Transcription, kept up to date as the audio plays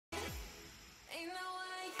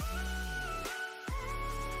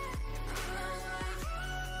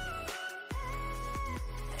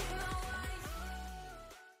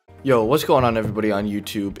Yo, what's going on everybody on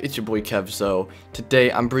YouTube? It's your boy Kvzoh.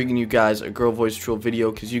 Today I'm bringing you guys a girl voice troll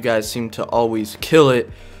video because you guys seem to always kill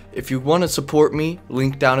it. If you want to support me,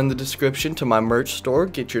 link down in the description to my merch store.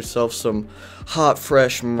 Get yourself some hot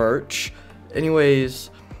fresh merch.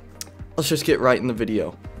 Anyways, let's just get right in the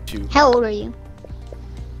video. How old are you?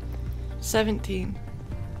 17.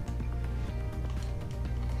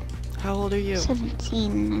 How old are you?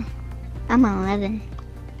 17. I'm 11.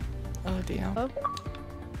 Oh, damn. Oh.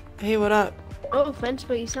 Hey, what up? No offense,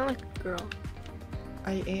 but you sound like a girl.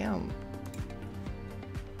 I am.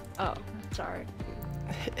 Oh, sorry.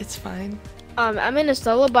 It's fine. I'm in a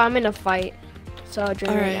solo, but I'm in a fight. So I'll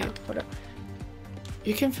join right now. Alright. Hold up.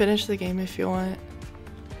 You can finish the game if you want.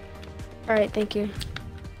 Alright, thank you.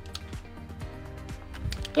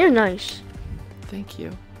 You're nice. Thank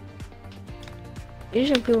you.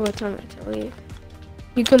 Usually people would tell me to leave.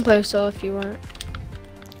 You can play solo if you want.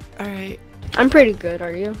 Alright. I'm pretty good,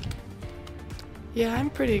 are you? Yeah, I'm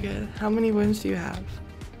pretty good. How many wins do you have?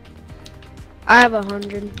 I have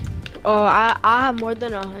 100. Oh, I have more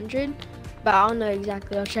than 100, but I don't know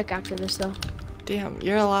exactly. I'll check after this though. Damn,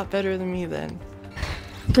 you're a lot better than me then.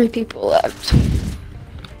 3 people left.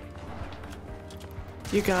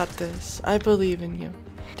 You got this. I believe in you.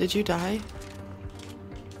 Did you die?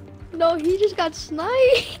 No, he just got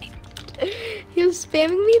sniped. He was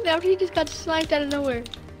spamming me, then he just got sniped out of nowhere.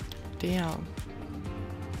 Damn.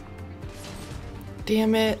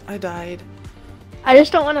 Damn it, I died. I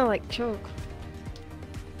just don't want to like choke.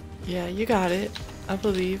 Yeah, you got it. I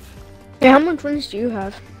believe. Hey, how much wins do you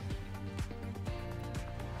have?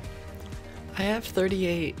 I have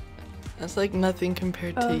 38. That's like nothing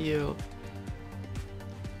compared to you.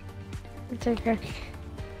 It's okay.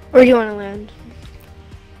 Where do you want to land?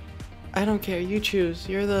 I don't care. You choose.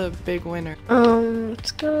 You're the big winner.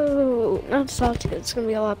 Let's go. Not Salted. It's gonna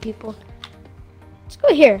be a lot of people. Let's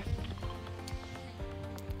go here.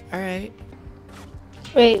 All right.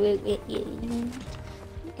 Wait.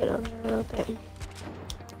 Get over there a little bit.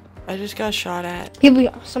 I just got shot at.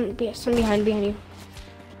 People, some behind you.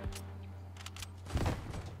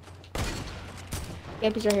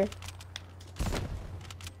 Yep, he's right here.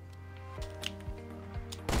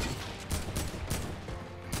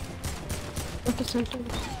 What the center?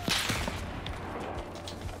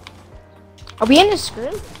 Are we in the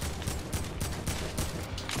scrim?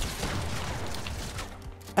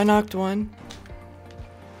 I knocked one.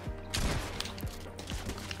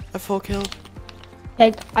 A full kill.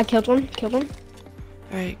 Hey, I killed one. All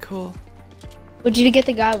right, cool. Did you get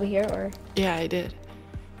the guy over here or? Yeah, I did.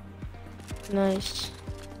 Nice.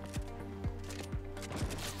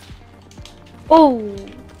 Oh.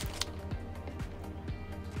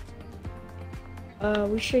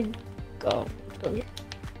 We should go. Let's go here.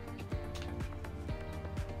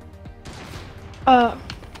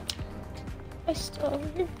 I still over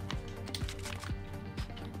here.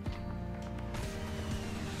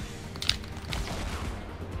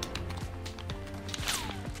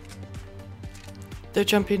 They're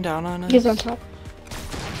jumping down on us. He's on top.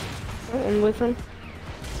 I'm with him.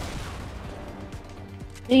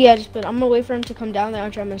 Yeah, but I'm gonna wait for him to come down there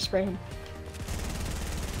and I'm gonna spray him.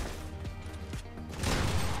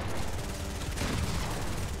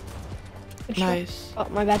 Good shot. Nice. Oh,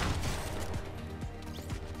 my bad.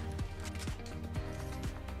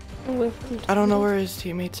 I'm waiting for him to I don't come know down. where his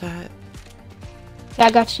teammates at. Yeah,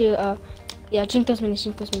 I got you. Yeah, drink those minis.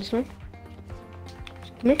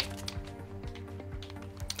 Come here.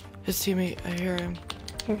 His teammate, I hear him.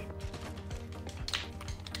 Here.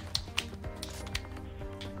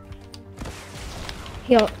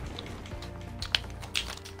 Heal.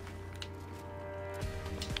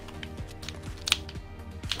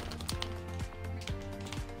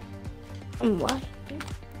 What?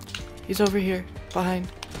 He's over here, behind.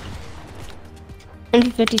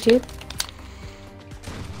 152.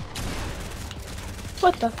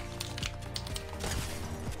 What the?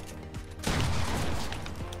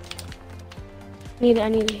 I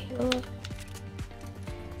need to heal up.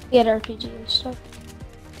 He had RPG and stuff.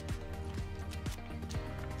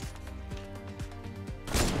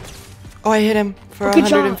 Oh, I hit him for Oh, good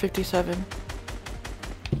shot. 157.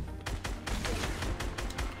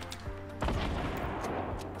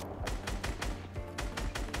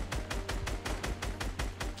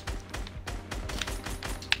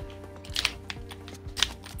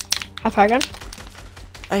 Have fire gun?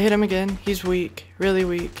 I hit him again. He's weak, really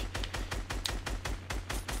weak.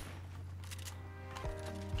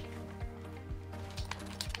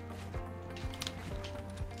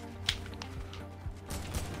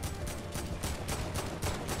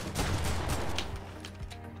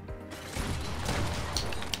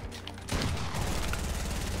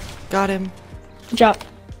 Got him. Good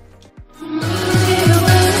job.